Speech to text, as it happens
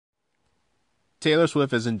Taylor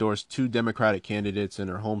Swift has endorsed two Democratic candidates in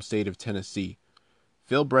her home state of Tennessee,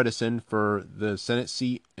 Phil Bredesen for the Senate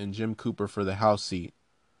seat and Jim Cooper for the House seat.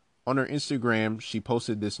 On her Instagram, she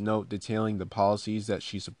posted this note detailing the policies that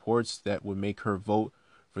she supports that would make her vote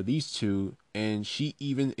for these two, and she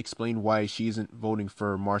even explained why she isn't voting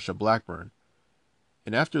for Marsha Blackburn.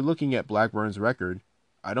 And after looking at Blackburn's record,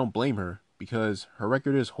 I don't blame her, because her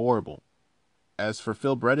record is horrible. As for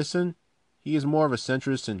Phil Bredesen, he is more of a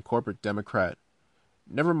centrist and corporate Democrat.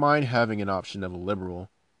 Never mind having an option of a liberal.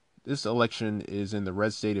 This election is in the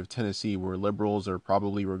red state of Tennessee, where liberals are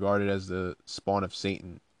probably regarded as the spawn of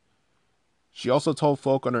Satan. She also told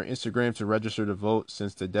folk on her Instagram to register to vote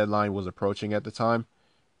since the deadline was approaching at the time.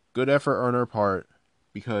 Good effort on her part,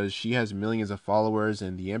 because she has millions of followers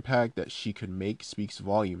and the impact that she could make speaks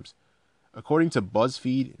volumes. According to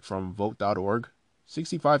BuzzFeed from Vote.org,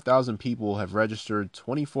 65,000 people have registered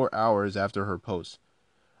 24 hours after her post.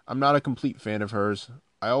 I'm not a complete fan of hers.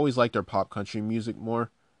 I always liked her pop country music more.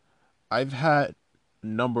 I've had a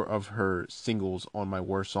number of her singles on my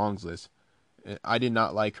worst songs list. I did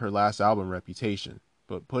not like her last album, Reputation.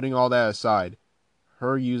 But putting all that aside,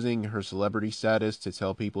 her using her celebrity status to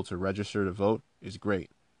tell people to register to vote is great.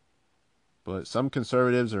 But some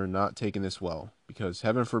conservatives are not taking this well, because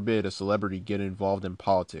heaven forbid a celebrity get involved in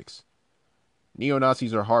politics.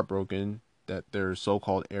 Neo-Nazis are heartbroken that their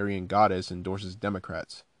so-called Aryan goddess endorses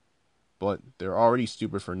Democrats. But they're already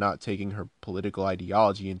stupid for not taking her political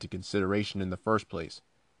ideology into consideration in the first place.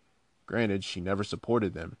 Granted, she never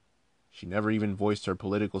supported them. She never even voiced her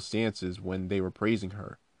political stances when they were praising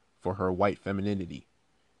her for her white femininity.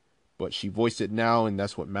 But she voiced it now, and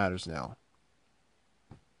that's what matters now.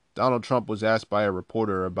 Donald Trump was asked by a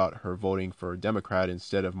reporter about her voting for a Democrat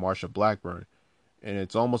instead of Marsha Blackburn, and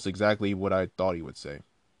it's almost exactly what I thought he would say.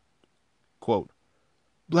 Quote,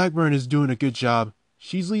 "Blackburn is doing a good job.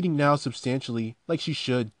 She's leading now substantially, like she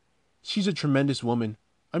should. She's a tremendous woman.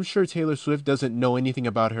 I'm sure Taylor Swift doesn't know anything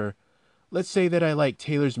about her. Let's say that I like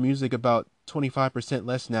Taylor's music about 25%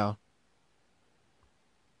 less now."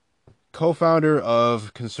 Co-founder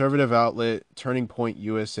of conservative outlet Turning Point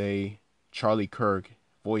USA, Charlie Kirk,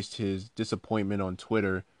 voiced his disappointment on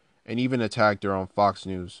Twitter and even attacked her on Fox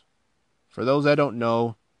News. For those that don't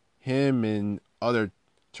know, him and other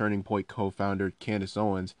Turning Point co-founder Candace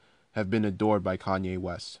Owens have been adored by Kanye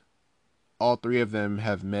West. All three of them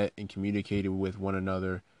have met and communicated with one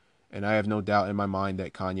another, and I have no doubt in my mind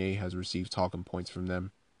that Kanye has received talking points from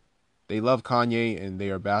them. They love Kanye, and they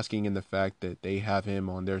are basking in the fact that they have him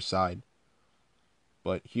on their side.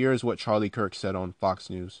 But here's what Charlie Kirk said on Fox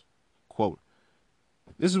News. Quote,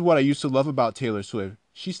 "This is what I used to love about Taylor Swift.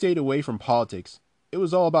 She stayed away from politics. It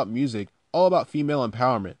was all about music, all about female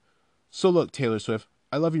empowerment. So look, Taylor Swift,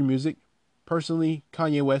 I love your music. Personally,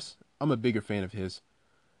 Kanye West, I'm a bigger fan of his.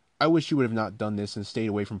 I wish you would have not done this and stayed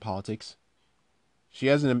away from politics. She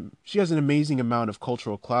has an amazing amount of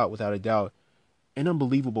cultural clout, without a doubt, an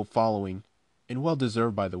unbelievable following, and well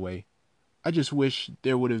deserved, by the way. I just wish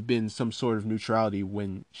there would have been some sort of neutrality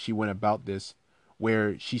when she went about this,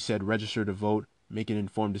 where she said register to vote, make an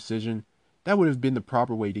informed decision. That would have been the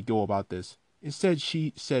proper way to go about this. Instead,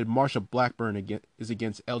 she said Marsha Blackburn is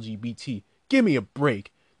against LGBT. Give me a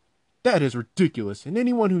break. That is ridiculous, and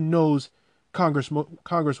anyone who knows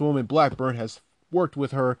Congresswoman Blackburn has worked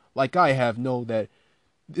with her like I have know that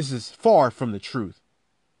this is far from the truth.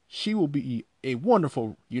 She will be a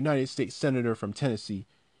wonderful United States Senator from Tennessee,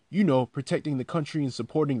 protecting the country and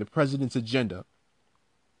supporting the president's agenda."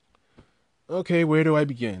 Okay, where do I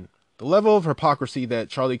begin? The level of hypocrisy that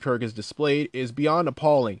Charlie Kirk has displayed is beyond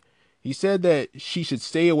appalling. He said that she should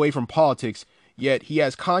stay away from politics, yet he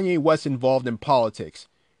has Kanye West involved in politics.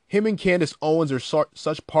 Him and Candace Owens are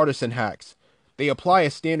such partisan hacks. They apply a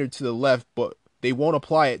standard to the left, but they won't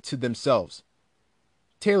apply it to themselves.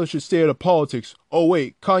 Taylor should stay out of politics. Oh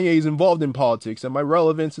wait, Kanye is involved in politics, and my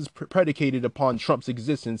relevance is predicated upon Trump's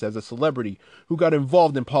existence as a celebrity who got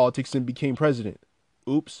involved in politics and became president.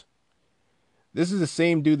 Oops. This is the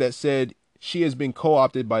same dude that said she has been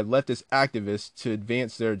co-opted by leftist activists to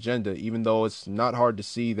advance their agenda, even though it's not hard to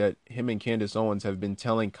see that him and Candace Owens have been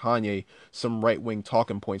telling Kanye some right-wing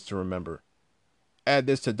talking points to remember. Add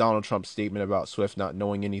this to Donald Trump's statement about Swift not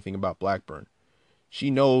knowing anything about Blackburn. She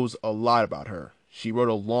knows a lot about her. She wrote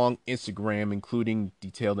a long Instagram including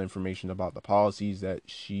detailed information about the policies that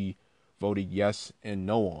she voted yes and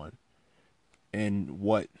no on, and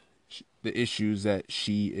what the issues that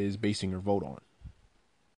she is basing her vote on.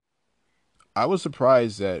 I was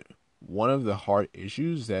surprised that one of the hard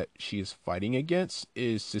issues that she is fighting against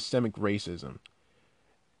is systemic racism.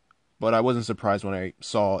 But I wasn't surprised when I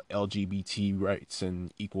saw LGBT rights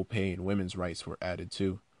and equal pay and women's rights were added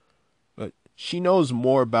too. But She knows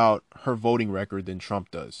more about her voting record than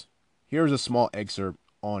Trump does. Here's a small excerpt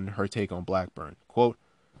on her take on Blackburn. Quote,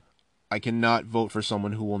 I cannot vote for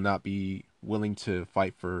someone who will not be willing to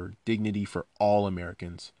fight for dignity for all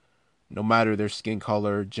Americans, no matter their skin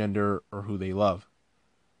color, gender, or who they love.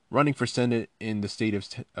 Running for Senate in the state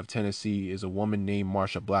of Tennessee is a woman named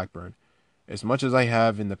Marsha Blackburn. As much as I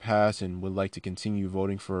have in the past and would like to continue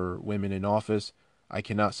voting for women in office, I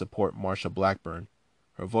cannot support Marsha Blackburn.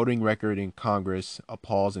 Her voting record in Congress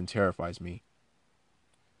appalls and terrifies me.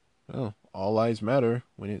 Well, all lives matter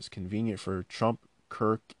when it's convenient for Trump,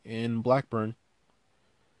 Kirk, and Blackburn.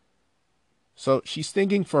 So she's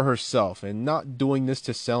thinking for herself and not doing this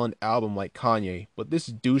to sell an album like Kanye, but this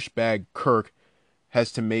douchebag Kirk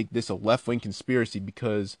has to make this a left-wing conspiracy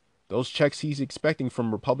because those checks he's expecting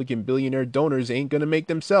from Republican billionaire donors ain't gonna make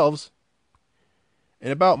themselves.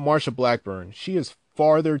 And about Marsha Blackburn, she is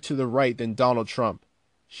farther to the right than Donald Trump.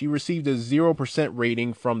 She received a 0%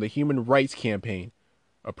 rating from the Human Rights Campaign,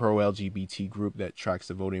 a pro-LGBT group that tracks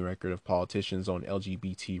the voting record of politicians on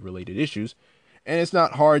LGBT-related issues, and it's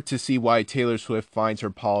not hard to see why Taylor Swift finds her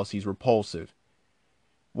policies repulsive.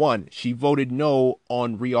 1. She voted no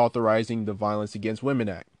on reauthorizing the Violence Against Women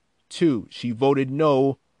Act. 2. She voted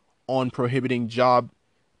no on prohibiting job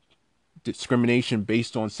discrimination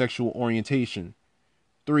based on sexual orientation.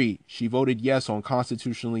 3. She voted yes on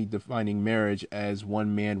constitutionally defining marriage as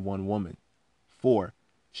one man, one woman. 4.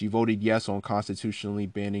 She voted yes on constitutionally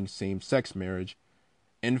banning same-sex marriage.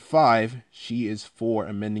 And 5. She is for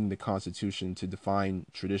amending the Constitution to define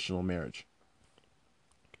traditional marriage.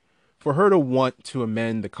 For her to want to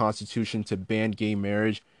amend the Constitution to ban gay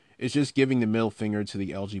marriage is just giving the middle finger to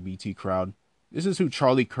the LGBT crowd. This is who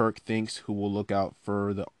Charlie Kirk thinks who will look out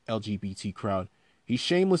for the LGBT crowd. He's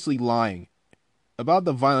shamelessly lying. About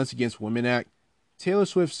the Violence Against Women Act, Taylor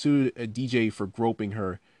Swift sued a DJ for groping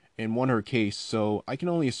her and won her case, so I can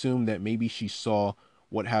only assume that maybe she saw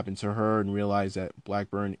what happened to her and realized that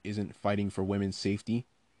Blackburn isn't fighting for women's safety.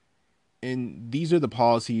 And these are the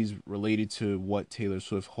policies related to what Taylor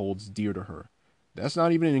Swift holds dear to her. That's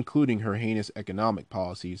not even including her heinous economic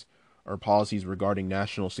policies or policies regarding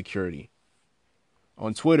national security.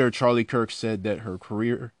 On Twitter, Charlie Kirk said that her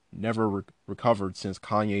career never recovered since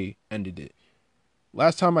Kanye ended it.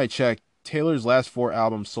 Last time I checked, Taylor's last 4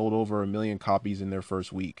 albums sold over 1 million copies in their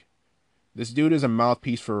first week. This dude is a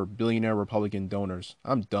mouthpiece for billionaire Republican donors.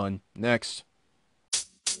 I'm done. Next.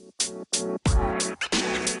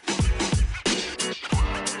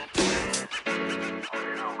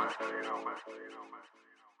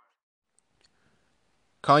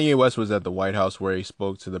 Kanye West was at the White House where he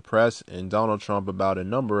spoke to the press and Donald Trump about a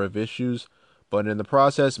number of issues, but in the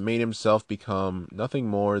process made himself become nothing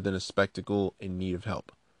more than a spectacle in need of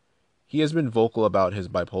help. He has been vocal about his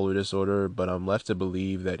bipolar disorder, but I'm left to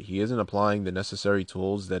believe that he isn't applying the necessary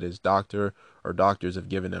tools that his doctor or doctors have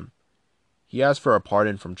given him. He asked for a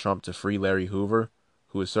pardon from Trump to free Larry Hoover,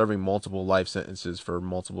 who is serving multiple life sentences for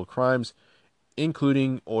multiple crimes,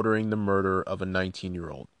 including ordering the murder of a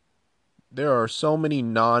 19-year-old. There are so many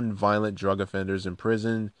non-violent drug offenders in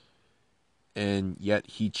prison, and yet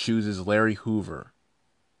he chooses Larry Hoover.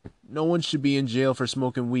 No one should be in jail for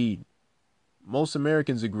smoking weed. Most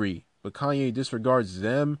Americans agree, but Kanye disregards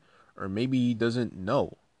them, or maybe he doesn't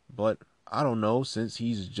know. But I don't know, since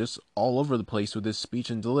he's just all over the place with his speech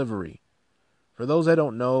and delivery. For those that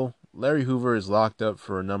don't know, Larry Hoover is locked up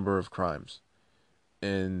for a number of crimes.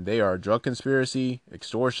 And they are drug conspiracy,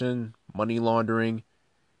 extortion, money laundering,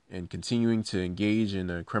 and continuing to engage in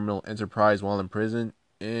a criminal enterprise while in prison,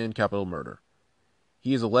 and capital murder.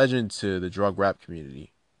 He is a legend to the drug rap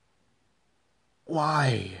community.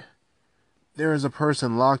 Why? There is a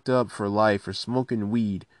person locked up for life for smoking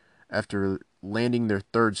weed after landing their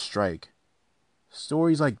 3rd strike.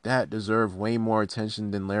 Stories like that deserve way more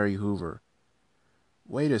attention than Larry Hoover.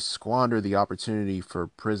 Way to squander the opportunity for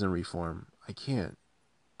prison reform. I can't.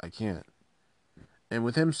 And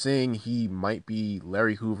with him saying he might be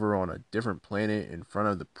Larry Hoover on a different planet in front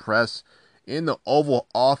of the press in the Oval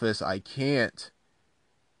Office, I can't.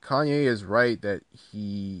 Kanye is right that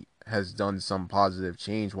he has done some positive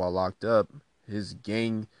change while locked up. His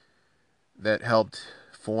gang that helped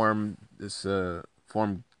form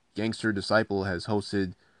Gangster Disciple has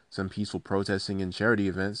hosted some peaceful protesting and charity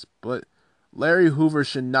events, but Larry Hoover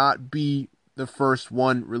should not be the first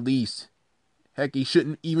one released. Heck, he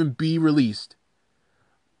shouldn't even be released.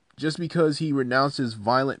 Just because he renounced his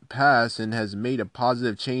violent past and has made a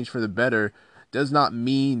positive change for the better does not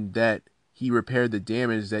mean that he repaired the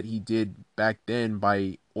damage that he did back then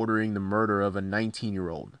by ordering the murder of a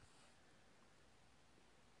 19-year-old.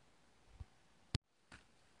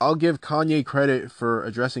 I'll give Kanye credit for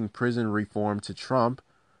addressing prison reform to Trump.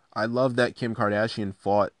 I love that Kim Kardashian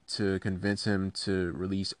fought to convince him to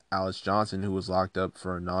release Alice Johnson, who was locked up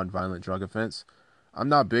for a nonviolent drug offense. I'm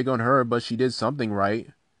not big on her, but she did something right.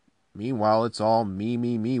 Meanwhile, it's all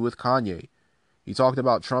me with Kanye. He talked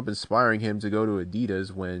about Trump inspiring him to go to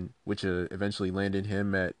Adidas, which eventually landed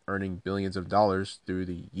him at earning billions of dollars through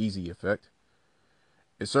the Yeezy effect.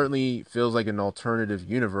 It certainly feels like an alternative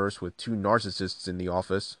universe with two narcissists in the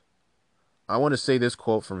office. I want to say this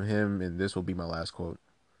quote from him, and this will be my last quote.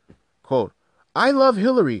 Quote, I love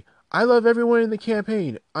Hillary. I love everyone in the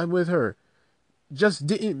campaign. I'm with her. Just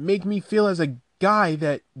didn't make me feel as a guy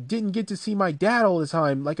that didn't get to see my dad all the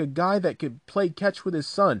time, like a guy that could play catch with his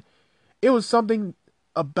son. It was something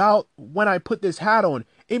about when I put this hat on.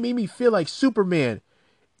 It made me feel like Superman.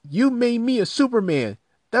 You made me a Superman.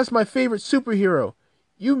 That's my favorite superhero.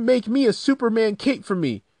 You make me a Superman cape for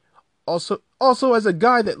me. Also as a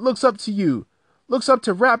guy that looks up to you, looks up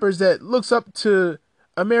to rappers, that looks up to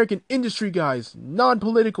American industry guys,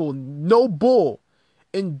 non-political, no bull,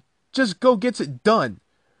 and just go gets it done.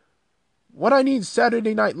 What I need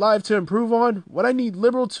Saturday Night Live to improve on, what I need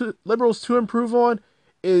liberals to improve on,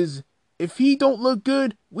 is if he don't look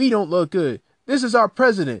good, we don't look good. This is our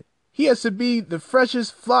president. He has to be the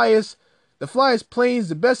freshest, the flyest planes,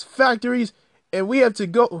 the best factories, and we have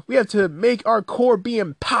to make our core be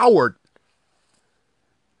empowered.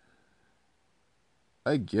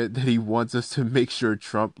 I get that he wants us to make sure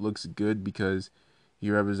Trump looks good because he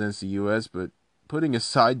represents the US, but putting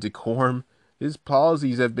aside decorum, his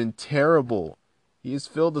policies have been terrible. He has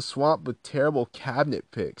filled the swamp with terrible cabinet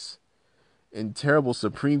picks and terrible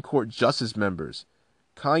Supreme Court justice members.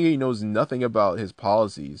 Kanye knows nothing about his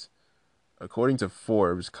policies. According to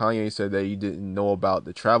Forbes, Kanye said that he didn't know about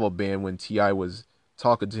the travel ban when T.I. was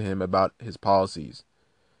talking to him about his policies.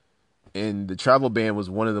 And the travel ban was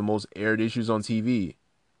one of the most aired issues on TV.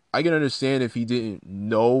 I can understand if he didn't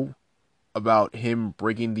know about him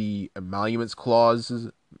breaking the emoluments clause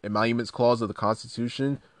of the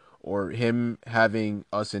Constitution, or him having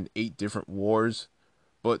us in 8 different wars.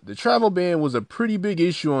 But the travel ban was a pretty big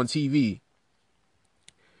issue on TV.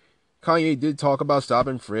 Kanye did talk about stop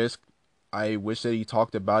and frisk. I wish that he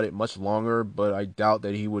talked about it much longer, but I doubt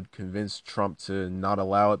that he would convince Trump to not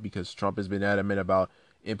allow it, because Trump has been adamant about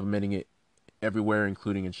implementing it everywhere,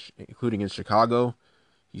 including in Chicago.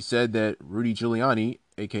 He said that Rudy Giuliani,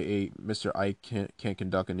 aka Mr. I can't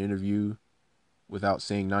conduct an interview without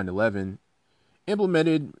saying 9/11,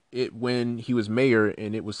 implemented it when he was mayor,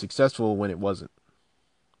 and it was successful when it wasn't.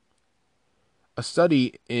 A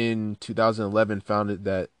study in 2011 found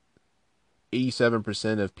that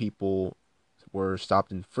 87% of people were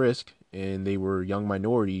stopped and frisked, and they were young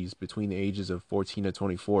minorities between the ages of 14 to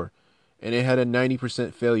 24, and it had a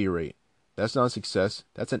 90% failure rate. That's not a success,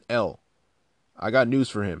 that's an L. I got news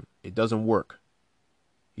for him. It doesn't work.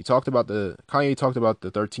 Kanye talked about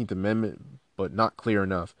the 13th Amendment, but not clear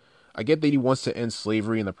enough. I get that he wants to end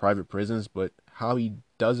slavery in the private prisons, but how he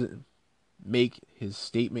doesn't make his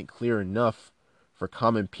statement clear enough for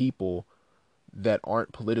common people that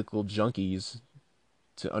aren't political junkies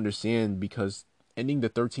to understand, because ending the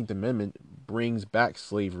 13th Amendment brings back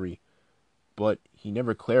slavery, but he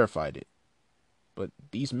never clarified it. But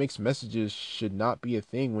these mixed messages should not be a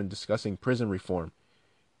thing when discussing prison reform.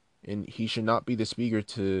 And he should not be the speaker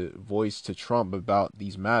to voice to Trump about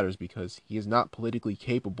these matters, because he is not politically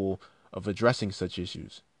capable of addressing such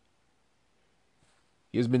issues.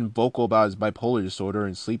 He has been vocal about his bipolar disorder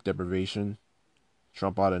and sleep deprivation.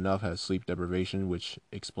 Trump, odd enough, has sleep deprivation, which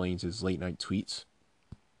explains his late night tweets.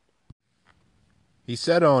 He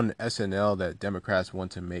said on SNL that Democrats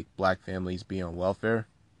want to make black families be on welfare.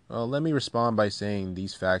 Well, let me respond by saying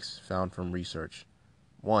these facts found from research.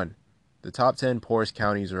 1. The top 10 poorest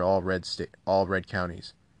counties are all red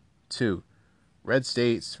counties. 2. Red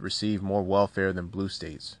states receive more welfare than blue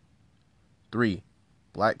states. 3.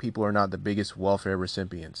 Black people are not the biggest welfare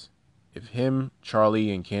recipients. If him,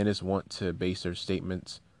 Charlie, and Candace want to base their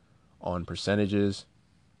statements on percentages,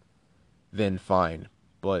 then fine.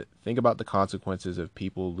 But think about the consequences of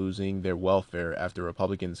people losing their welfare after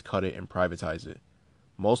Republicans cut it and privatize it.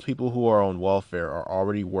 Most people who are on welfare are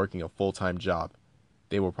already working a full-time job.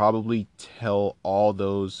 They will probably tell all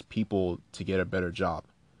those people to get a better job.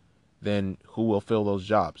 Then who will fill those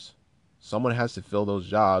jobs? Someone has to fill those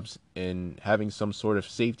jobs, and having some sort of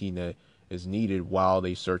safety net is needed while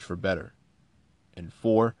they search for better. And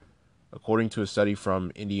 4, according to a study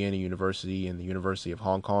from Indiana University and the University of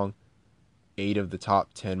Hong Kong, 8 of the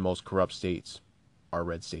top 10 most corrupt states are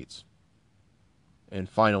red states. And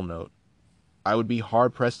final note, I would be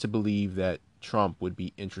hard-pressed to believe that Trump would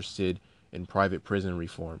be interested in private prison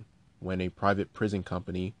reform when a private prison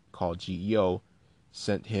company called GEO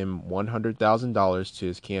sent him $100,000 to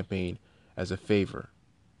his campaign as a favor.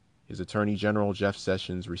 His Attorney General Jeff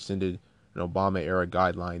Sessions rescinded an Obama-era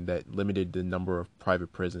guideline that limited the number of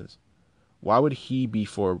private prisons. Why would he be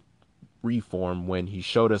for reform when he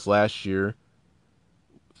showed us last year,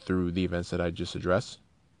 through the events that I just addressed,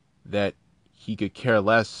 that he could care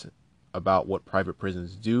less about what private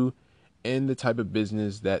prisons do and the type of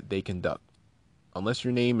business that they conduct? Unless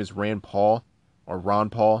your name is Rand Paul or Ron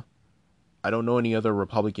Paul, I don't know any other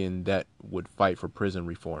Republican that would fight for prison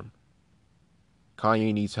reform.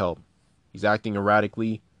 Kanye needs help. He's acting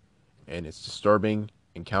erratically, and it's disturbing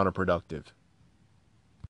and counterproductive.